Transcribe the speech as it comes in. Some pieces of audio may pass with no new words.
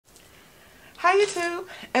YouTube,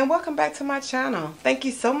 and welcome back to my channel. Thank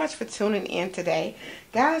you so much for tuning in today.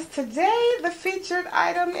 Guys, today the featured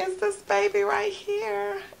item is this baby right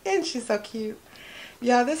here. Isn't she so cute?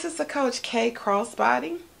 Y'all, this is the Coach K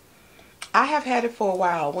Crossbody. I have had it for a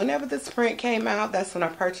while. Whenever this print came out, that's when I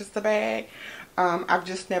purchased the bag. I've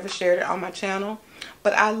just never shared it on my channel.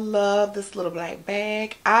 But I love this little black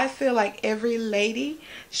bag. I feel like every lady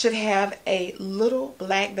should have a little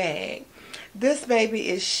black bag. This baby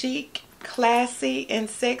is chic, classy, and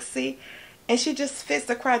sexy, and she just fits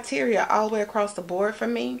the criteria all the way across the board for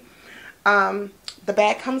me. The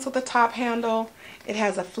bag comes with a top handle. It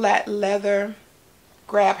has a flat leather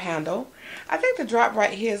grab handle. I think the drop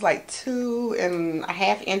right here is like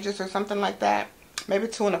 2.5 inches or something like that. Maybe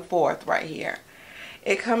 2 1/4 right here.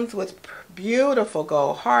 It comes with beautiful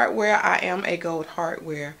gold hardware. I am a gold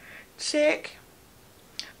hardware chick.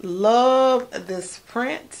 Love this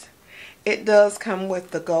print. It does come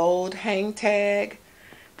with the gold hang tag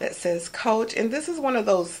that says Coach, and this is one of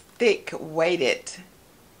those thick weighted,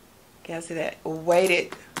 can you see that?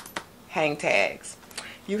 Weighted hang tags.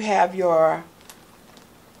 You have your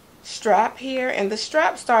strap here, and the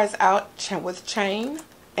strap starts out with chain,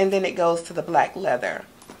 and then it goes to the black leather.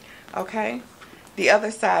 Okay, the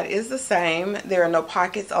other side is the same. There are no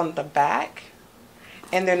pockets on the back,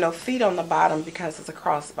 and there are no feet on the bottom because it's a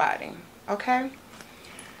crossbody. Okay.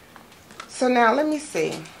 So now let me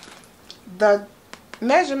see. The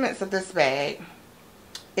measurements of this bag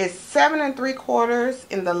is 7 3/4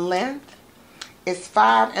 in the length. It's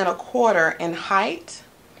 5 1/4 in height.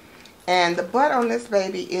 And the butt on this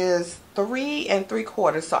baby is 3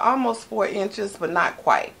 3/4. So almost 4 inches, but not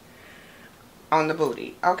quite on the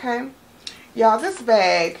booty. Okay. Y'all, this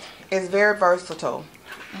bag is very versatile.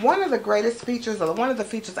 One of the greatest features, or one of the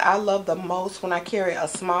features I love the most when I carry a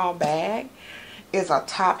small bag, is a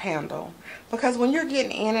top handle, because when you're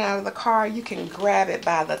getting in and out of the car, you can grab it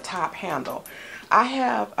by the top handle. I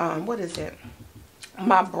have what is it,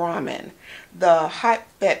 my Brahmin,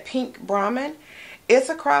 that pink Brahmin. It's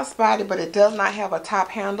a crossbody, but it does not have a top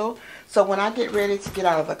handle. So when I get ready to get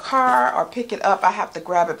out of the car or pick it up, I have to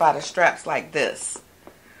grab it by the straps like this,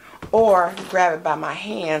 or grab it by my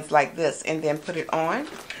hands like this and then put it on.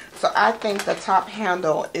 So I think the top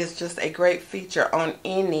handle is just a great feature on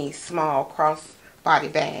any small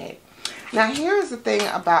crossbody bag. Now here's the thing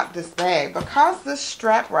about this bag. Because this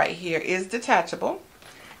strap right here is detachable,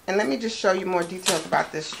 and let me just show you more details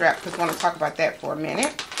about this strap, because I want to talk about that for a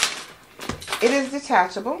minute. It is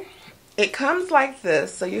detachable. It comes like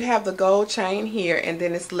this. So you have the gold chain here, and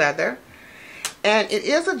then it's leather, and it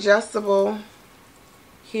is adjustable.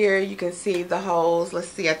 Here you can see the holes. Let's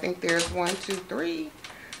see, I think there's 1 2 3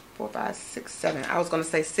 4 5 6 7. I was going to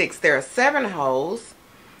say 6. There are 7 holes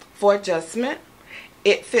for adjustment.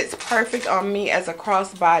 It fits perfect on me as a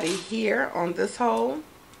crossbody here on this hole.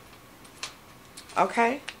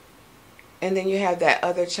 Okay. And then you have that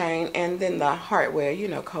other chain, and then the hardware. You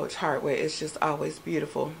know, Coach hardware is just always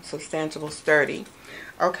beautiful, substantial, sturdy.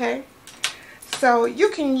 Okay. So you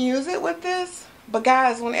can use it with this. But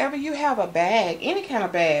guys, whenever you have a bag, any kind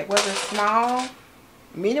of bag, whether it's small,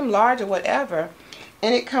 medium, large, or whatever,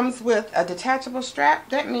 and it comes with a detachable strap,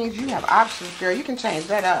 that means you have options, girl. You can change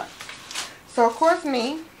that up. So of course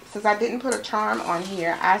me, since I didn't put a charm on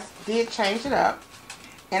here, I did change it up.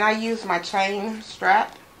 And I used my chain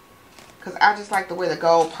strap, because I just like the way the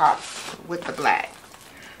gold pops with the black.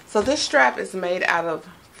 So this strap is made out of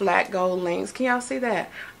flat gold links. Can y'all see that?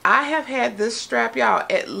 I have had this strap, y'all,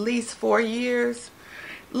 at least 4 years.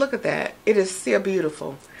 Look at that. It is still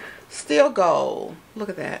beautiful. Still gold. Look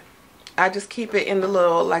at that. I just keep it in the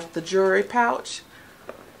little, like the jewelry pouch.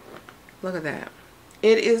 Look at that.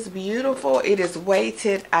 It is beautiful. It is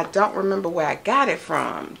weighted. I don't remember where I got it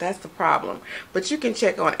from. That's the problem. But you can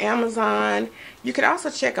check on Amazon. You can also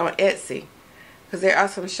check on Etsy, because there are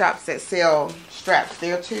some shops that sell straps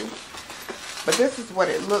there too. But this is what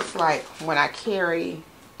it looks like when I carry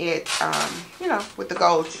it, you know, with the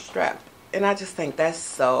gold strap. And I just think that's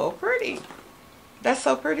so pretty. That's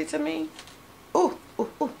so pretty to me. Ooh, ooh,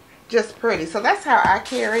 ooh. Just pretty. So that's how I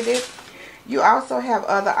carried it. You also have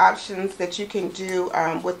other options that you can do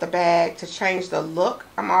with the bag to change the look.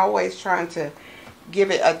 I'm always trying to give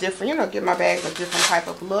it a different, you know, give my bags a different type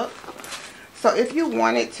of look. So if you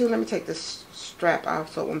wanted to, let me take this strap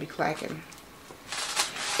off so it won't be clacking.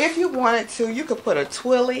 If you wanted to, you could put a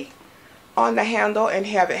twilly on the handle and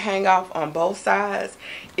have it hang off on both sides.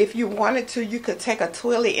 If you wanted to, you could take a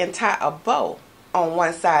twilly and tie a bow on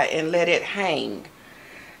one side and let it hang.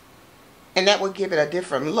 And that would give it a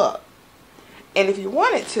different look. And if you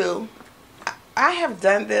wanted to, I have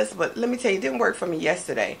done this, but let me tell you, it didn't work for me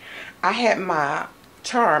yesterday. I had my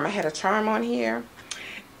charm. I had a charm on here,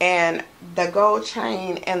 and the gold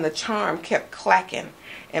chain and the charm kept clacking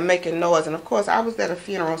and making noise. And of course I was at a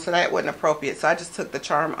funeral, so that wasn't appropriate, so I just took the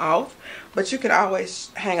charm off. But you can always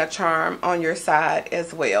hang a charm on your side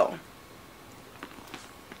as well.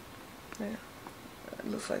 Yeah, it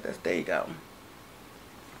looks like that's, there you go.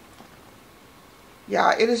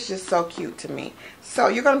 Y'all, it is just so cute to me. So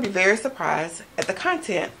you're going to be very surprised at the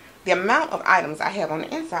content, the amount of items I have on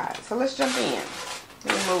the inside. So let's jump in.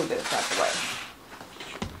 Let me move this out the way.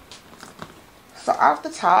 So off the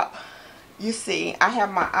top, you see I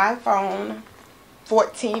have my iPhone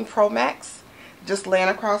 14 Pro Max just laying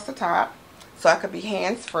across the top, so I could be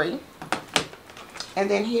hands-free. And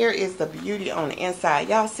then here is the beauty on the inside.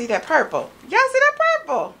 Y'all see that purple? Y'all see that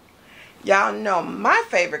purple? Y'all know my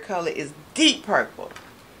favorite color is deep purple.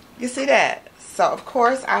 You see that? So of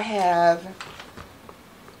course I have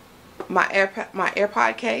my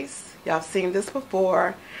AirPod case. Y'all seen this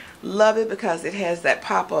before. Love it because it has that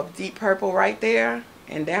pop of deep purple right there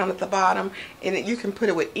and down at the bottom. And you can put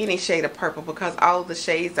it with any shade of purple because all of the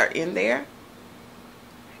shades are in there.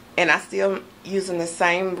 And I still using the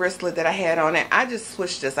same wristlet that I had on it. I just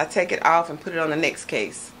switched this. I take it off and put it on the next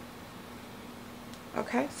case.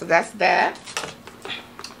 Okay, so that's that.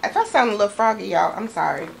 If I sound a little froggy, y'all, I'm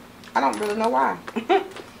sorry. I don't really know why.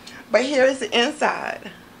 But here is the inside.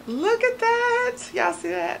 Look at that. Y'all see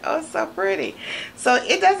that? Oh, it's so pretty. So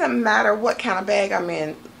it doesn't matter what kind of bag I'm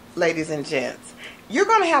in, ladies and gents. You're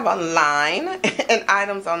going to have a line and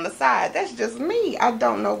items on the side. That's just me. I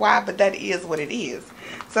don't know why, but that is what it is.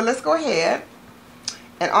 So let's go ahead.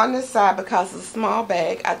 And on this side, because it's a small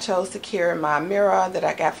bag, I chose to carry my mirror that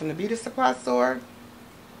I got from the beauty supply store.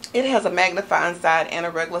 It has a magnifying side and a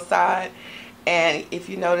regular side. And if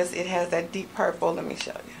you notice, it has that deep purple. Let me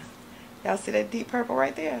show you. Y'all see that deep purple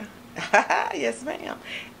right there? Yes, ma'am.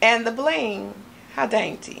 And the bling. How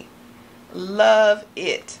dainty. Love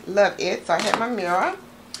it. Love it. So I had my mirror.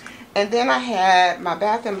 And then I had my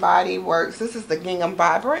Bath & Body Works. This is the Gingham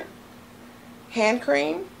Vibrant hand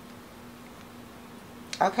cream.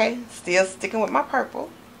 Okay, still sticking with my purple.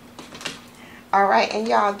 Alright, and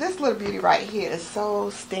y'all, this little beauty right here is so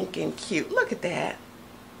stinking cute. Look at that.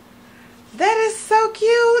 That is so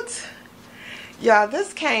cute. Y'all,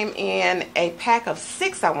 this came in a pack of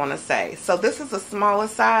 6, I want to say. So this is a smaller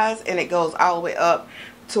size, and it goes all the way up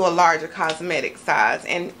to a larger cosmetic size.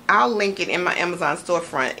 And I'll link it in my Amazon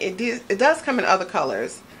storefront. It does come in other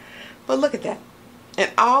colors. But look at that. And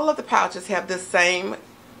all of the pouches have this same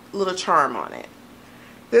little charm on it.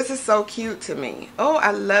 This is so cute to me. Oh,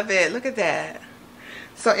 I love it. Look at that.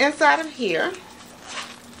 So inside of here,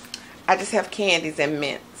 I just have candies and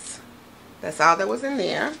mints. That's all that was in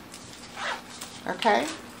there. Okay.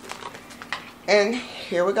 And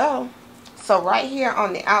here we go. So right here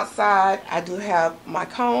on the outside, I do have my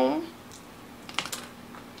comb.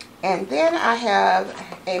 And then I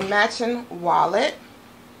have a matching wallet.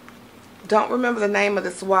 Don't remember the name of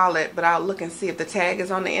this wallet, but I'll look and see if the tag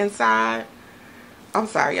is on the inside. I'm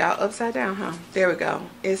sorry, y'all. Upside down, huh? There we go.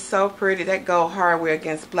 It's so pretty. That gold hardware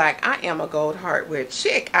against black. I am a gold hardware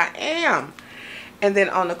chick. I am. And then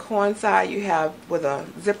on the coin side, you have where the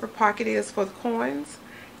zipper pocket is for the coins.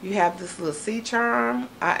 You have this little C charm.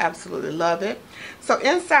 I absolutely love it. So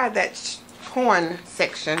inside that coin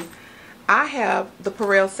section, I have the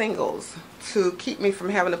Purell singles to keep me from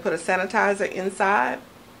having to put a sanitizer inside.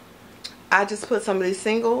 I just put some of these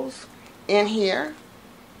singles in here.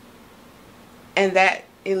 And that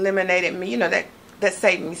eliminated me, you know, that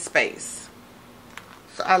saved me space.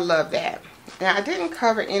 So I love that. Now I didn't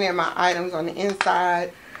cover any of my items on the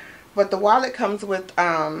inside, but the wallet comes with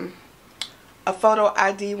a photo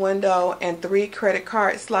ID window and 3 credit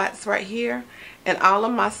card slots right here. And all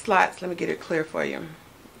of my slots, let me get it clear for you.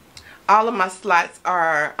 All of my slots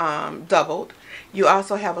are doubled. You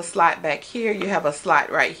also have a slot back here. You have a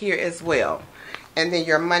slot right here as well. And then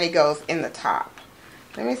your money goes in the top.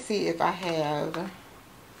 Let me see if I have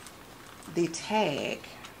the tag.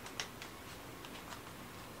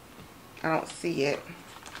 I don't see it.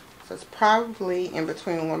 So it's probably in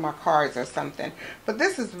between one of my cards or something. But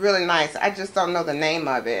this is really nice. I just don't know the name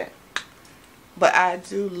of it. But I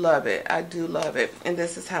do love it. I do love it. And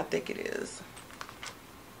this is how thick it is.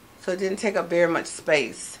 So it didn't take up very much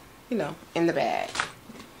space, you know, in the bag.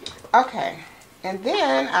 Okay. And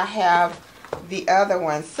then I have the other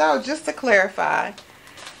one. So just to clarify,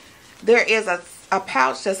 there is a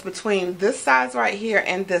pouch that's between this size right here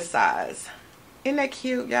and this size. Isn't that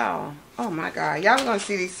cute, y'all? Oh my God. Y'all are going to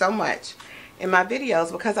see these so much in my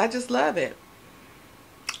videos because I just love it.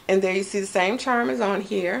 And there you see the same charm is on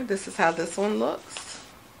here. This is how this one looks.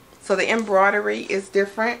 So the embroidery is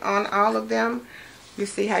different on all of them. You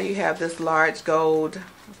see how you have this large gold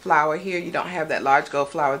flower here? You don't have that large gold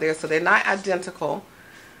flower there. So they're not identical,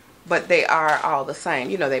 but they are all the same.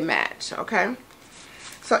 You know, they match, okay?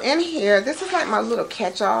 So in here, this is like my little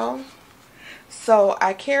catch-all. So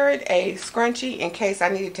I carried a scrunchie in case I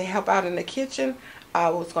needed to help out in the kitchen. I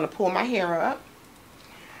was going to pull my hair up.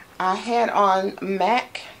 I had on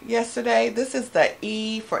MAC yesterday. This is the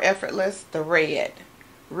E for Effortless, the red.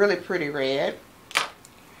 Really pretty red.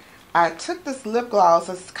 I took this lip gloss.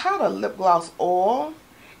 It's called a lip gloss oil.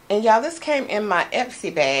 And y'all, this came in my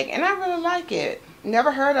Etsy bag. And I really like it.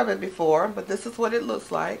 Never heard of it before, but this is what it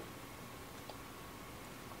looks like.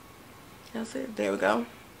 That's it. There we go.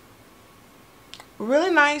 Really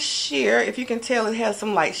nice sheer. If you can tell, it has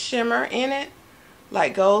some like shimmer in it.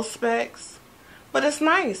 Like gold specks. But it's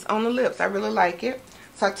nice on the lips. I really like it.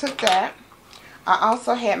 So I took that. I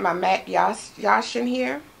also had my MAC Yash in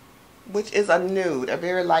here, which is a nude, a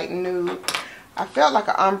very light nude. I felt like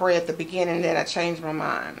an ombre at the beginning, then I changed my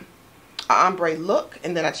mind. An ombre look,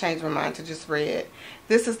 and then I changed my mind to just red.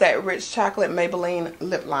 This is that rich chocolate Maybelline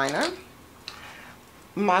lip liner.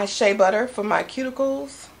 My shea butter for my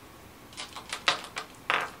cuticles.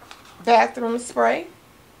 Bathroom spray.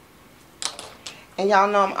 And y'all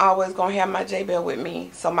know I'm always going to have my J-Bell with me.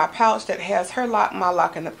 So my pouch that has her lock, my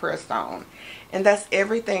lock, and the press on. And that's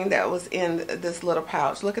everything that was in this little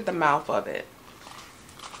pouch. Look at the mouth of it.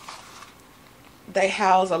 They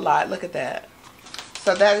house a lot. Look at that.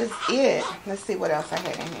 So that is it. Let's see what else I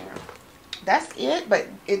had in here. That's it. But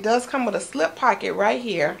it does come with a slip pocket right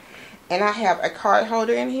here. And I have a card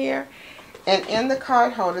holder in here. And in the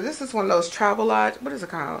card holder, this is one of those travel lodge. What is it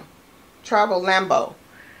called? Travel Lambo.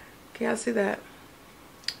 Can y'all see that?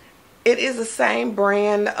 It is the same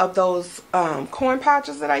brand of those coin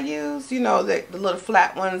pouches that I use. You know, the little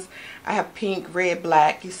flat ones. I have pink, red,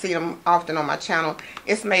 black. You see them often on my channel.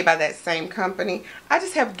 It's made by that same company. I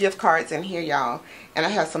just have gift cards in here, y'all. And I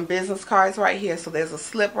have some business cards right here. So there's a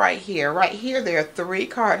slip right here. Right here, there are 3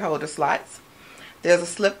 card holder slots. There's a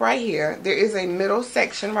slip right here. There is a middle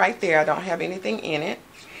section right there. I don't have anything in it.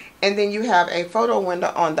 And then you have a photo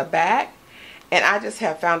window on the back. And I just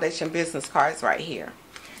have foundation business cards right here.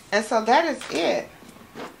 And so that is it.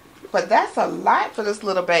 But that's a lot for this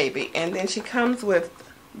little baby. And then she comes with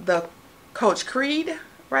the Coach Creed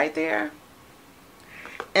right there.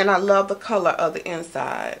 And I love the color of the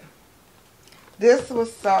inside. This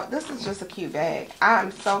is just a cute bag.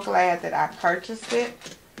 I'm so glad that I purchased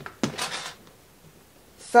it.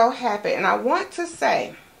 So happy. And I want to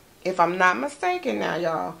say, if I'm not mistaken now,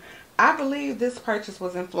 y'all, I believe this purchase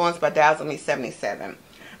was influenced by Dazzle Me 77.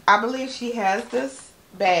 I believe she has this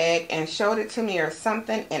bag and showed it to me or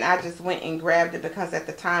something, and I just went and grabbed it because at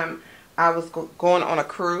the time I was going on a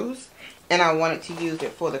cruise and I wanted to use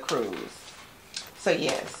it for the cruise. So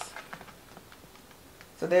yes.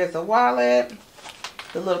 So there's a wallet,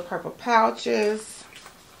 the little purple pouches.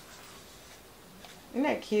 Isn't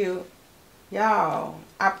that cute? Y'all,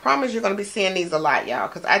 I promise you're going to be seeing these a lot, y'all,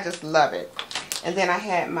 because I just love it. And then I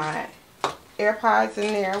had my AirPods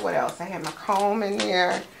in there. What else? I had my comb in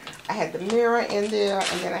there. I had the mirror in there,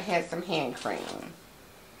 and then I had some hand cream.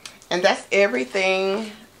 And that's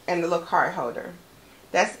everything, and the little card holder.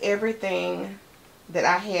 That's everything that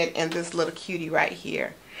I had in this little cutie right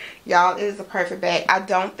here. Y'all, it is a perfect bag. I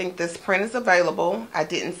don't think this print is available. I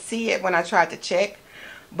didn't see it when I tried to check,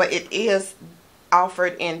 but it is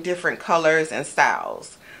offered in different colors and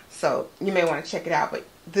styles. So you may want to check it out, but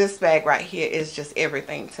this bag right here is just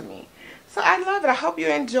everything to me. So I love it. I hope you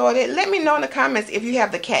enjoyed it. Let me know in the comments if you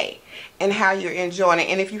have the K and how you're enjoying it.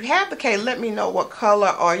 And if you have the K, let me know what color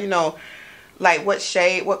or, you know, like what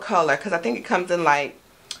shade, what color. Because I think it comes in like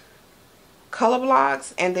color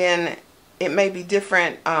blocks. And then it may be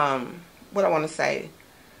different, what I want to say,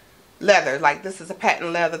 leather. Like this is a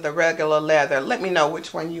patent leather, the regular leather. Let me know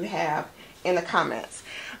which one you have in the comments.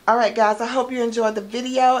 Alright guys, I hope you enjoyed the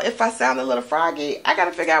video. If I sound a little froggy, I got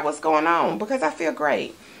to figure out what's going on because I feel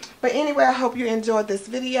great. But anyway, I hope you enjoyed this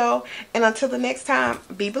video. And until the next time,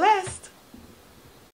 be blessed.